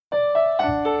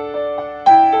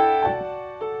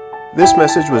This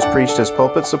message was preached as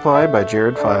Pulpit Supply by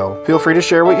Jared File. Feel free to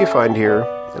share what you find here,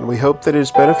 and we hope that it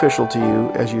is beneficial to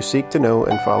you as you seek to know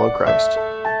and follow Christ.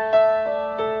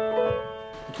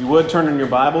 If you would, turn in your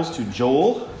Bibles to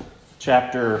Joel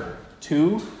chapter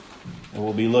 2, and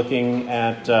we'll be looking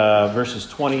at verses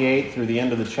 28 through the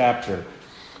end of the chapter.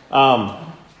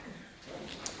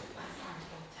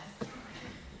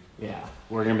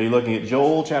 We're going to be looking at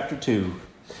Joel chapter 2.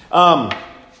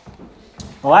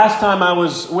 The last time I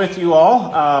was with you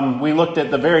all, we looked at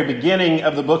the very beginning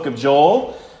of the book of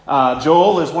Joel.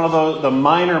 Joel is one of the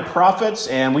minor prophets,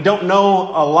 and we don't know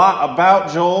a lot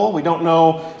about Joel. We don't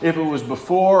know if it was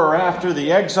before or after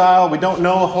the exile. We don't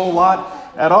know a whole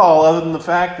lot at all, other than the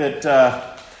fact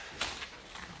that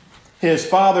his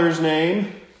father's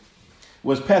name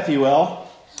was Pethuel,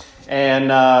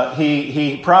 and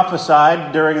he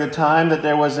prophesied during the time that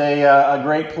there was a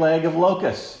great plague of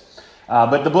locusts.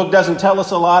 But the book doesn't tell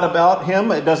us a lot about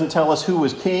him. It doesn't tell us who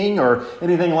was king or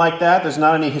anything like that. There's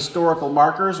not any historical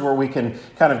markers where we can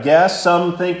kind of guess.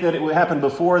 Some think that it happened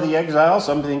before the exile.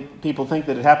 People think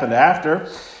that it happened after.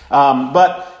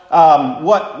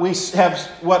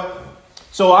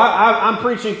 So I'm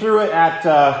preaching through it at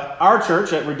our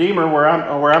church at Redeemer, where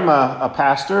I'm a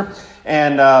pastor,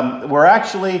 and we're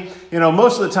actually,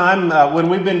 most of the time when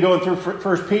we've been going through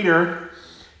 1 Peter.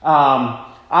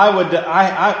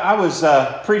 I was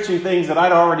preaching things that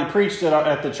I'd already preached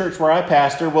at the church where I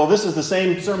pastor. Well, this is the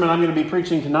same sermon I'm going to be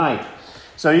preaching tonight.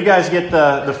 So you guys get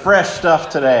the fresh stuff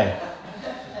today.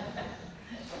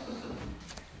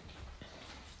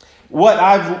 What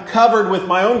I've covered with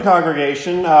my own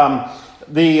congregation, there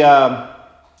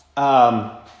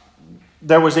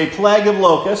was a plague of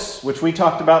locusts, which we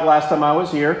talked about last time I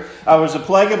was here. There was a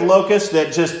plague of locusts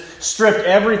that just stripped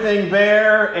everything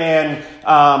bare, and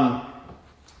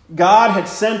God had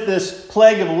sent this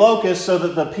plague of locusts so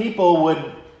that the people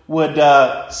would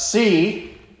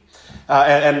see,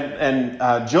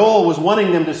 and Joel was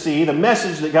wanting them to see the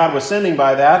message that God was sending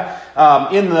by that.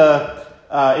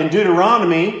 In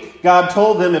Deuteronomy, God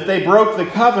told them if they broke the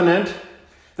covenant,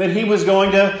 that He was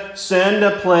going to send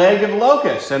a plague of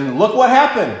locusts, and look what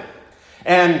happened.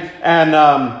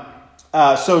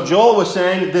 So Joel was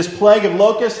saying this plague of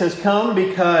locusts has come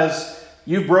because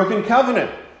you've broken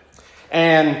covenant.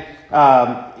 And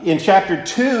in chapter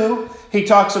 2, he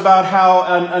talks about how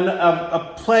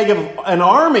a plague of an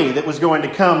army that was going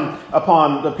to come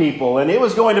upon the people. And it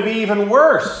was going to be even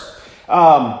worse.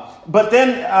 But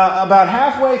then about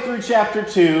halfway through chapter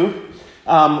 2,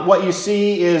 what you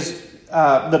see is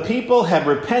the people had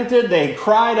repented. They had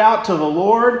cried out to the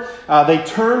Lord. They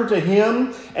turned to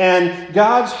Him. And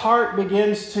God's heart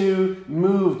begins to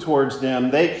move towards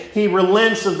them. He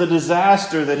relents of the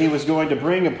disaster that He was going to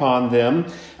bring upon them.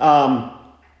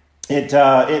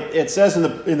 It says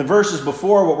in the verses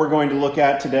before what we're going to look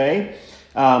at today,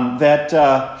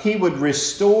 that He would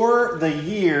restore the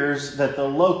years that the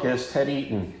locust had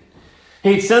eaten.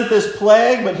 He'd sent this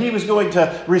plague, but He was going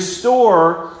to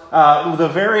restore the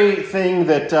very thing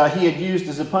that He had used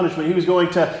as a punishment. He was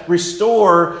going to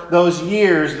restore those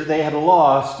years that they had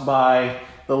lost by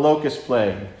the locust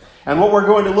plague. And what we're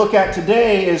going to look at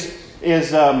today is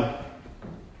God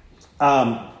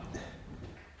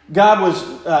was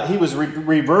He was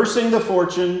reversing the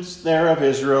fortunes there of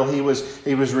Israel. He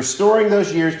was restoring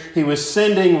those years. He was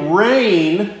sending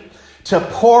rain to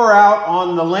pour out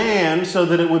on the land so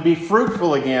that it would be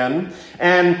fruitful again.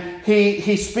 And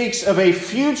he speaks of a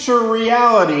future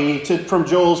reality from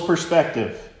Joel's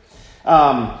perspective.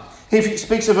 He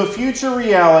speaks of a future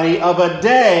reality of a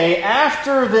day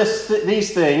after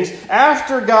these things,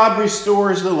 after God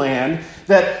restores the land,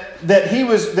 that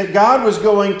God was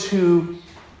going to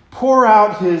pour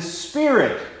out His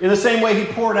Spirit in the same way He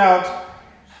poured out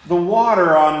the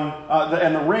water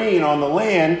and the rain on the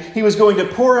land. He was going to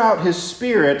pour out His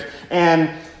Spirit, and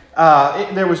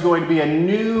there was going to be a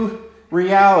new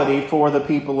reality for the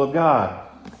people of God.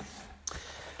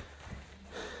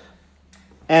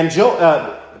 And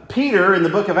Peter, in the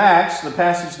book of Acts, the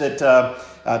passage that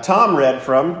Tom read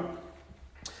from,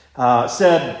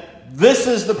 said, this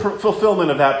is the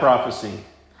fulfillment of that prophecy.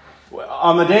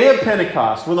 On the day of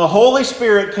Pentecost, when the Holy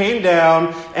Spirit came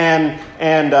down and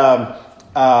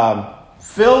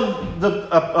filled the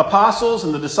apostles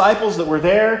and the disciples that were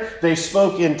there. They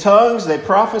spoke in tongues, they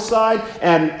prophesied,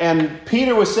 and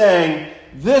Peter was saying,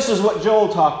 this is what Joel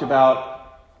talked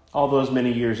about all those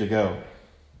many years ago.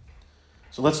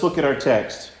 So let's look at our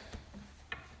text.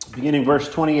 Beginning verse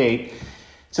 28, it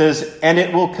says, and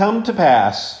it will come to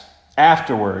pass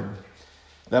afterward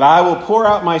that I will pour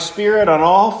out my Spirit on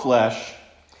all flesh.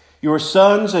 Your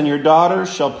sons and your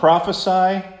daughters shall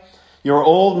prophesy. Your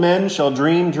old men shall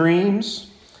dream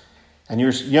dreams, and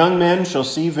your young men shall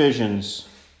see visions.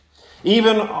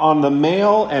 Even on the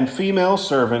male and female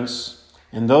servants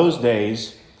in those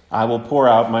days I will pour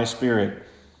out my Spirit.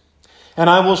 And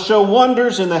I will show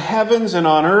wonders in the heavens and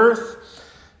on earth,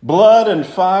 blood and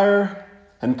fire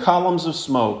and columns of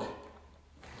smoke.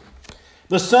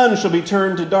 The sun shall be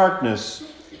turned to darkness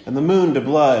and the moon to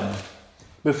blood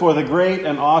before the great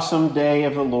and awesome day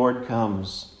of the Lord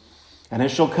comes. And it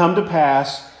shall come to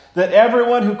pass that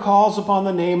everyone who calls upon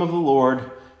the name of the Lord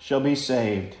shall be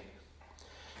saved.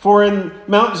 For in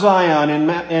Mount Zion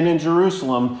and in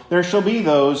Jerusalem there shall be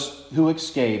those who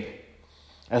escape,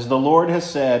 as the Lord has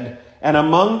said, and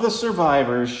among the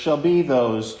survivors shall be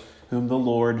those whom the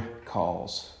Lord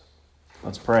calls.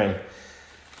 Let's pray.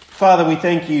 Father, we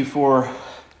thank you for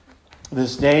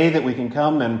this day that we can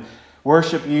come and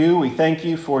worship you. We thank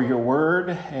you for your word.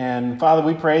 And Father,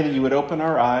 we pray that you would open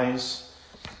our eyes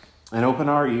and open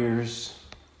our ears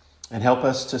and help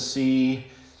us to see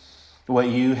what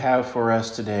you have for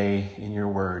us today in your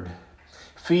word.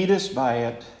 Feed us by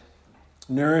it.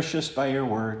 Nourish us by your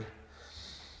word.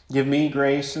 Give me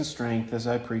grace and strength as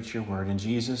I preach your word. In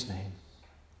Jesus' name,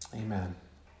 amen.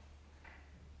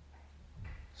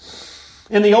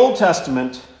 In the Old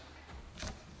Testament,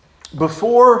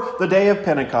 before the day of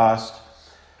Pentecost,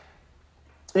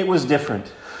 it was different.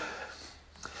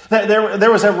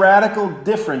 There was a radical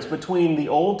difference between the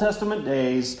Old Testament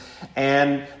days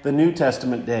and the New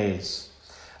Testament days.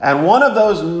 And one of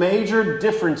those major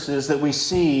differences that we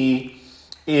see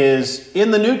is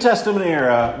in the New Testament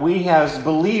era, we as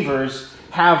believers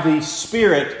have the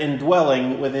Spirit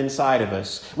indwelling within inside of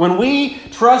us. When we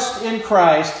trust in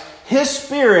Christ, His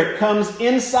Spirit comes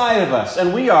inside of us,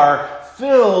 and we are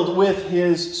filled with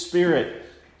His Spirit.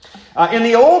 In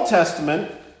the Old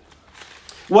Testament,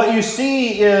 what you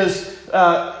see is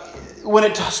when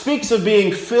it speaks of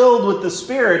being filled with the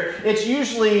Spirit, it's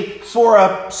usually for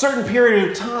a certain period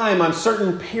of time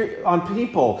on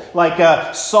people.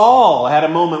 Like Saul had a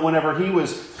moment whenever he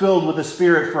was filled with the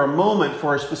Spirit for a moment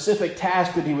for a specific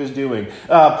task that he was doing.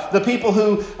 The people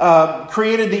who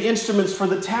created the instruments for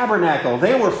the tabernacle,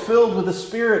 they were filled with the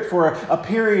Spirit for a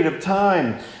period of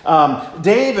time.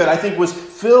 David, I think, was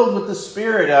filled with the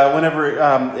Spirit whenever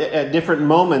at different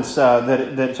moments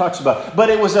that it talks about.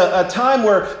 But it was a time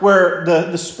where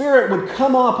the Spirit would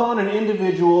come upon an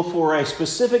individual for a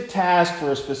specific task,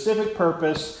 for a specific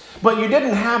purpose, but you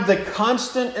didn't have the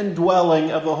constant indwelling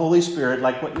of the Holy Spirit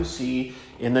like what you see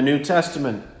in the New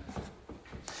Testament.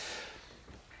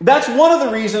 That's one of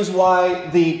the reasons why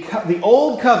the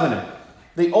Old Covenant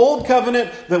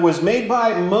that was made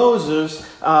by Moses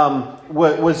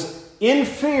was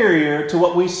inferior to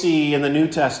what we see in the New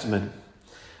Testament.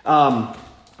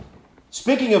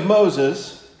 Speaking of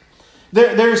Moses,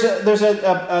 there's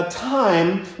a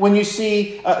time when you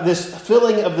see this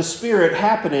filling of the Spirit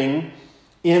happening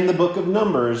in the book of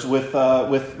Numbers with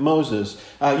Moses.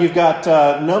 You've got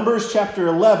Numbers chapter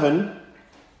 11.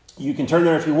 You can turn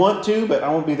there if you want to, but I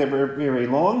won't be there very, very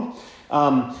long.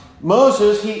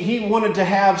 Moses, he wanted to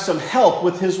have some help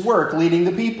with his work leading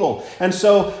the people. And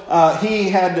so he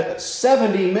had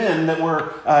 70 men that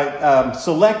were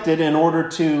selected in order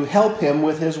to help him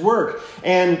with his work.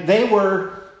 And they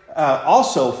were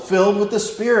also filled with the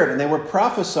Spirit, and they were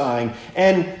prophesying.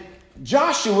 And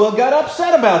Joshua got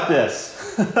upset about this.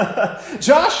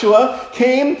 Joshua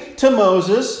came to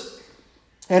Moses,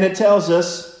 and it tells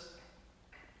us,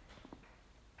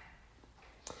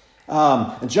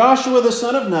 Joshua the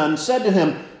son of Nun said to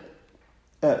him,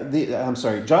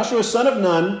 Joshua son of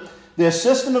Nun, the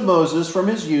assistant of Moses from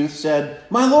his youth, said,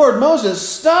 "My Lord Moses,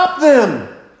 stop them!"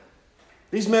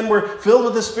 These men were filled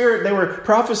with the Spirit. They were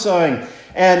prophesying.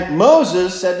 And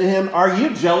Moses said to him, "Are you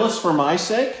jealous for my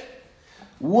sake?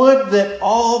 Would that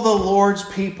all the Lord's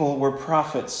people were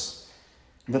prophets,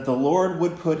 that the Lord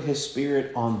would put His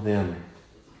Spirit on them."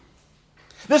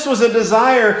 This was a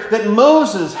desire that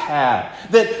Moses had,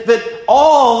 that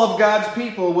all of God's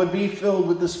people would be filled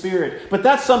with the Spirit. But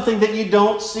that's something that you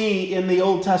don't see in the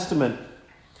Old Testament.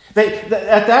 At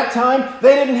that time,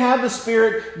 they didn't have the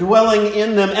Spirit dwelling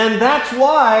in them. And that's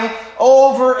why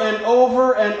over and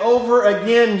over and over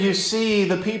again you see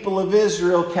the people of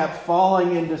Israel kept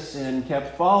falling into sin.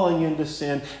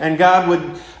 And God would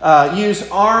use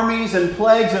armies and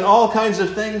plagues and all kinds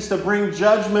of things to bring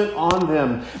judgment on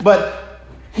them. But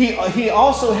He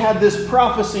also had this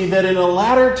prophecy that in a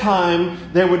latter time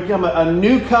there would come a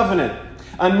new covenant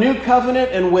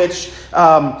in which,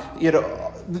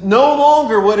 no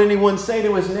longer would anyone say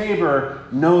to his neighbor,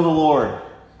 "Know the Lord,"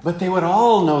 but they would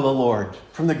all know the Lord,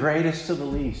 from the greatest to the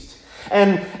least.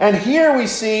 And here we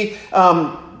see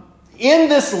in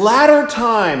this latter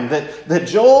time that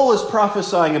Joel is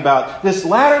prophesying about, this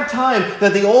latter time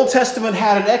that the Old Testament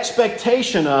had an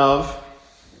expectation of,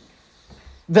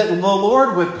 that the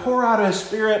Lord would pour out His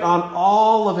Spirit on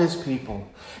all of His people.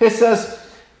 It says,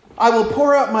 I will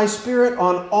pour out my Spirit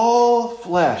on all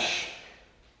flesh.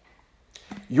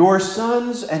 Your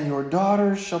sons and your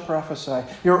daughters shall prophesy.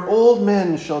 Your old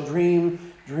men shall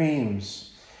dream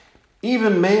dreams.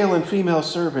 Even male and female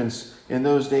servants in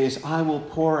those days, I will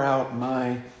pour out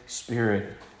my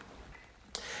Spirit.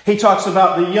 He talks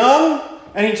about the young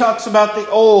and he talks about the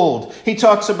old. He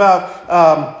talks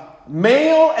about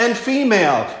male and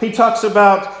female. He talks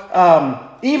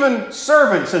about even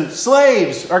servants and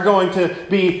slaves are going to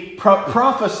be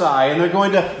prophesy and they're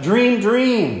going to dream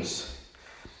dreams.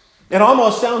 It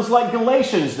almost sounds like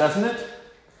Galatians, doesn't it?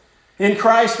 In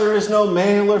Christ there is no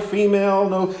male or female,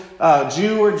 no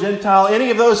Jew or Gentile, any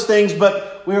of those things,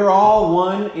 but we're all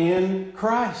one in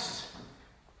Christ.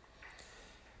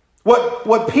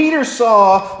 What Peter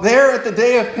saw there at the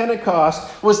day of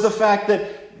Pentecost was the fact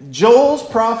that Joel's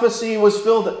prophecy was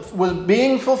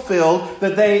being fulfilled,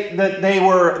 that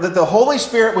the Holy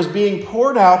Spirit was being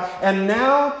poured out, and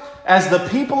now, as the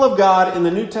people of God in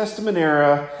the New Testament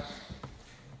era,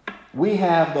 we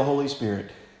have the Holy Spirit.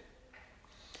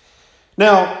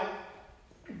 Now,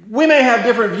 we may have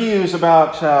different views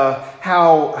about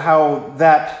how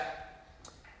that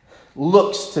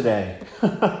looks today.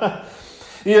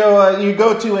 You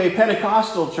go to a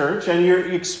Pentecostal church and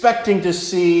you're expecting to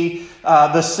see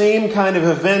the same kind of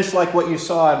events like what you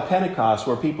saw at Pentecost,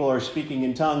 where people are speaking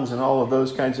in tongues and all of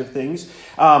those kinds of things.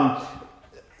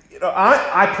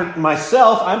 I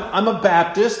myself, I'm a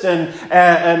Baptist, and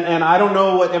I don't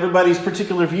know what everybody's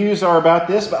particular views are about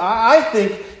this, but I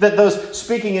think that those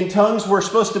speaking in tongues were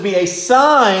supposed to be a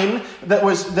sign that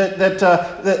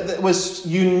was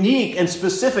unique and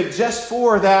specific just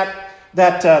for that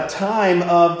time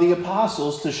of the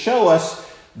apostles, to show us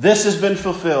this has been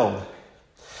fulfilled.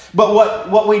 But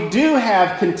what we do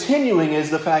have continuing is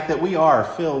the fact that we are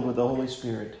filled with the Holy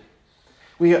Spirit.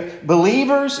 We are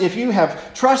believers, if you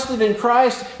have trusted in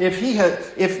Christ, if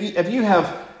you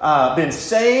have been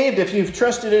saved, if you've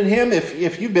trusted in Him,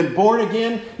 if you've been born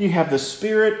again, you have the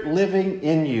Spirit living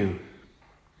in you.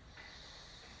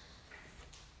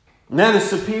 And that is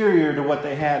superior to what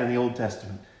they had in the Old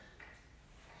Testament.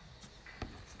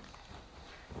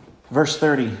 Verse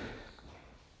 30.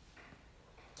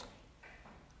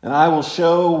 And I will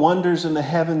show wonders in the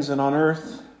heavens and on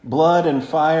earth, blood and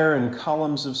fire and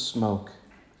columns of smoke.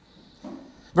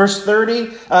 Verse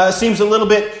 30 seems a little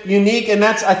bit unique, and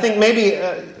that's, I think, maybe,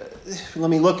 let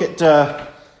me look at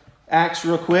Acts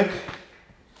real quick.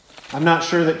 I'm not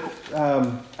sure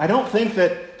that, I don't think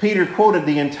that Peter quoted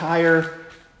the entire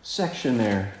section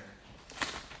there.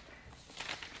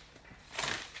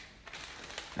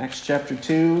 Acts chapter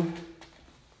 2.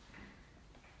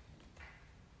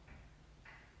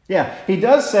 Yeah, he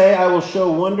does say, I will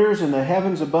show wonders in the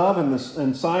heavens above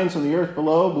and signs on the earth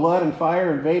below, blood and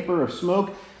fire and vapor of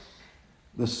smoke.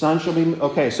 The sun shall be...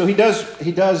 Okay, so he does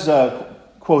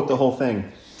quote the whole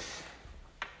thing.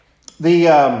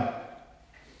 The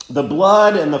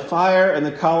blood and the fire and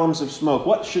the columns of smoke.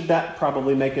 What should that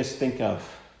probably make us think of?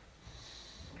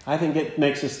 I think it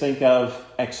makes us think of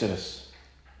Exodus.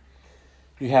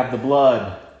 You have the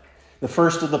blood, the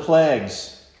first of the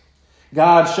plagues.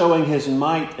 God showing His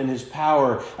might and His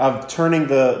power of turning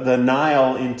the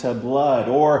Nile into blood.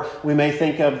 Or we may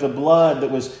think of the blood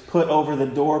that was put over the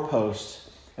doorpost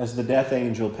as the death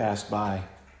angel passed by.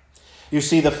 You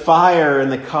see the fire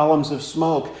and the columns of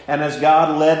smoke. And as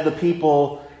God led the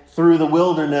people through the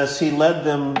wilderness, He led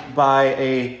them by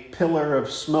a pillar of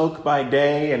smoke by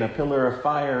day and a pillar of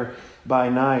fire by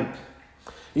night.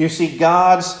 You see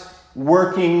God's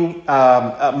working,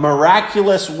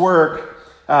 miraculous work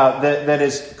that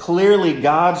is clearly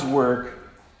God's work.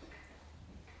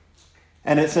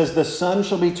 And it says, the sun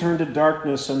shall be turned to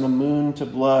darkness and the moon to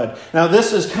blood. Now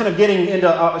this is kind of getting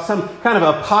into some kind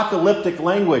of apocalyptic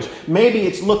language. Maybe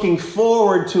it's looking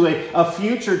forward to a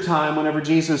future time whenever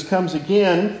Jesus comes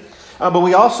again. But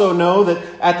we also know that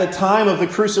at the time of the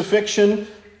crucifixion,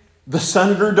 the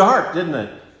sun grew dark, didn't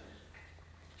it?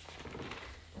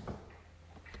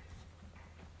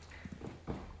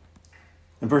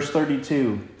 In verse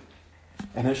 32,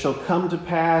 and it shall come to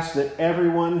pass that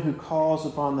everyone who calls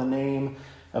upon the name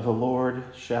of the Lord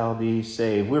shall be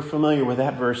saved. We're familiar with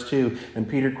that verse too, and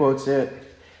Peter quotes it.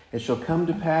 It shall come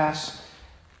to pass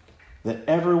that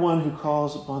everyone who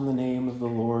calls upon the name of the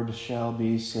Lord shall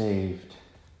be saved.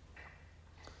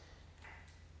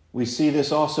 We see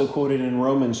this also quoted in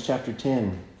Romans chapter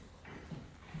 10.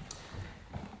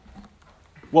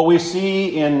 What we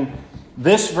see in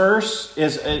This verse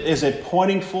is a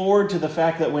pointing forward to the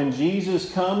fact that when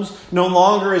Jesus comes, no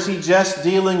longer is he just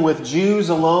dealing with Jews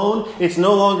alone. It's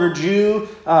no longer Jew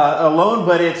alone,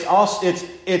 but it's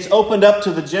opened up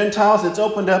to the Gentiles. It's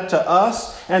opened up to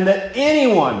us, and that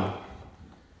anyone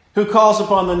who calls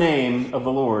upon the name of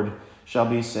the Lord shall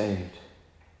be saved.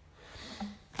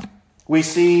 We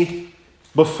see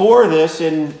before this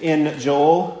in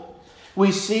Joel,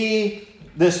 we see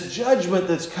this judgment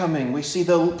that's coming. We see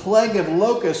the plague of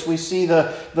locusts. We see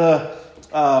the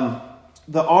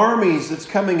armies that's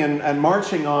coming and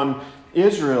marching on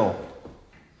Israel.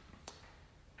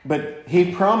 But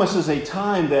he promises a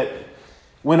time that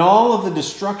when all of the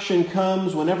destruction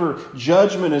comes, whenever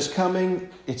judgment is coming,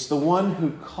 it's the one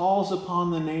who calls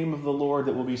upon the name of the Lord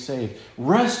that will be saved,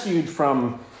 rescued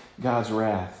from God's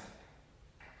wrath.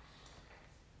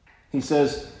 He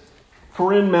says,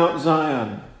 "For in Mount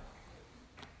Zion,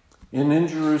 and in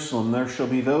Jerusalem there shall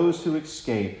be those who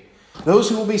escape, those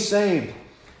who will be saved.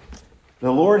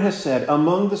 The Lord has said,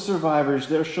 among the survivors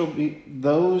there shall be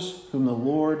those whom the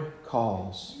Lord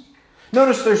calls."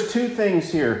 Notice there's two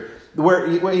things here where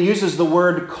he uses the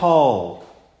word call,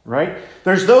 right?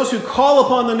 There's those who call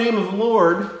upon the name of the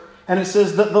Lord, and it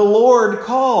says that the Lord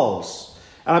calls.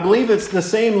 And I believe it's the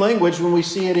same language when we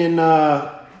see it in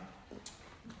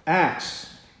Acts.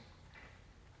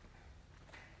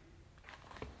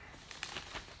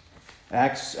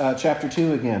 Acts chapter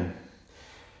 2 again.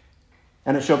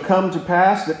 "And it shall come to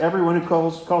pass that everyone who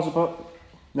calls upon..."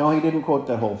 No, he didn't quote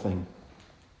that whole thing.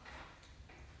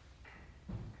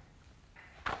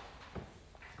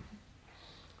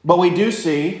 But we do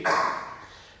see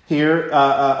here,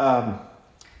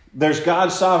 there's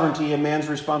God's sovereignty and man's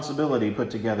responsibility put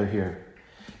together here.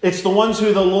 It's the ones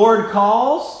who the Lord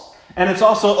calls, and it's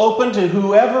also open to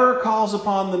whoever calls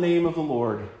upon the name of the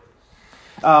Lord.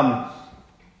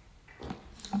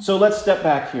 So let's step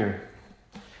back here.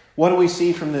 What do we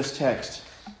see from this text?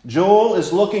 Joel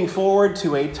is looking forward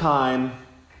to a time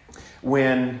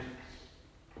when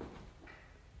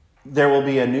there will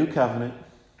be a new covenant.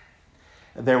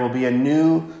 There will be a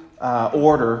new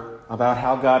order about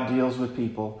how God deals with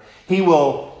people. He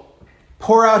will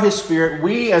pour out His Spirit.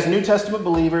 We, as New Testament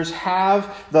believers, have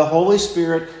the Holy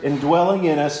Spirit indwelling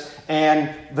in us, and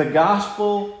the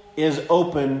gospel is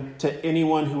open to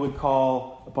anyone who would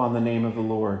call upon the name of the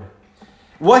Lord.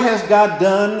 What has God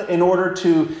done in order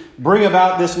to bring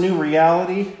about this new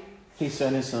reality? He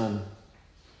sent His Son.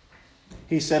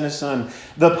 He sent His Son.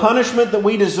 The punishment that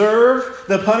we deserve,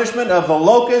 the punishment of the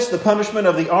locusts, the punishment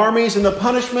of the armies, and the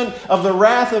punishment of the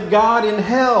wrath of God in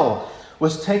hell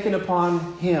was taken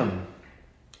upon Him.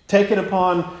 Taken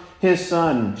upon His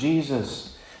Son,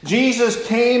 Jesus. Jesus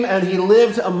came and He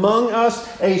lived among us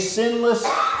a sinless,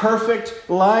 perfect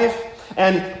life.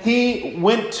 And He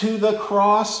went to the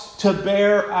cross to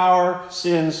bear our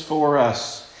sins for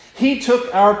us. He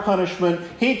took our punishment.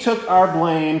 He took our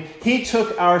blame. He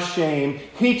took our shame.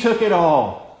 He took it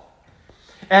all.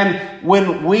 And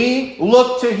when we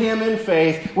look to Him in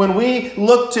faith, when we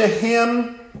look to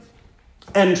Him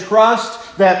and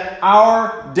trust that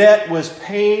our debt was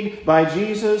paid by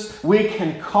Jesus, we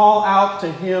can call out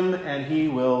to Him and He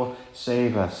will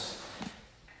save us.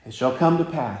 It shall come to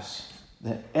pass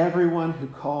that everyone who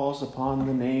calls upon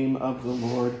the name of the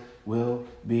Lord will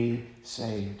be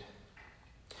saved.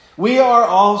 We are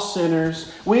all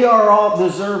sinners. We are all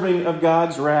deserving of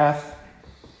God's wrath.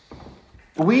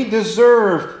 We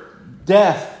deserve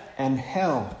death and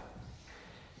hell.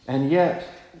 And yet,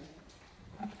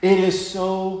 it is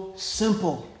so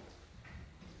simple.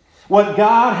 What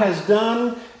God has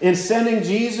done in sending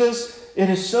Jesus,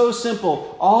 it is so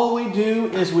simple. All we do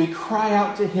is we cry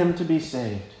out to Him to be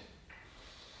saved.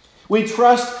 We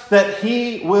trust that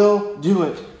He will do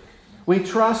it. We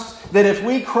trust that if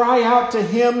we cry out to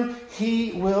Him,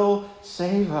 He will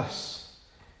save us.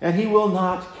 And He will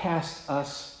not cast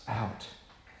us out.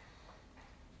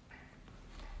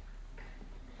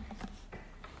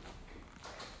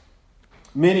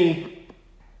 Many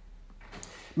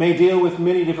may deal with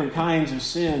many different kinds of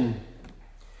sin.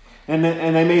 And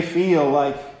they may feel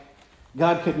like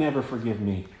God could never forgive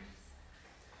me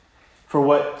for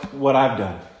what I've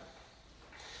done.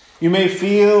 You may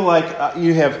feel like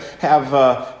you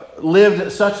have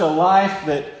lived such a life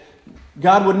that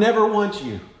God would never want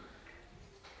you.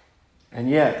 And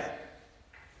yet,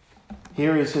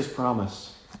 here is His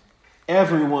promise.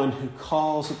 Everyone who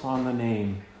calls upon the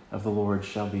name of the Lord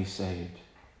shall be saved.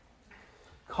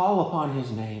 Call upon His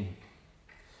name.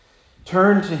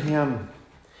 Turn to Him.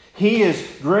 He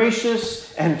is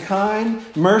gracious and kind,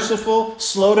 merciful,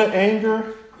 slow to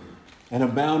anger, and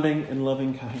abounding in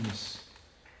loving kindness.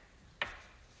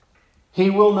 He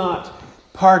will not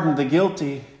pardon the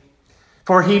guilty,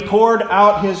 for he poured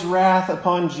out his wrath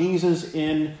upon Jesus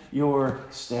in your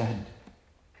stead.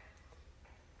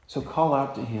 So call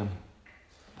out to him.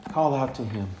 Call out to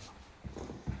him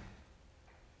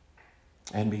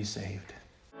and be saved.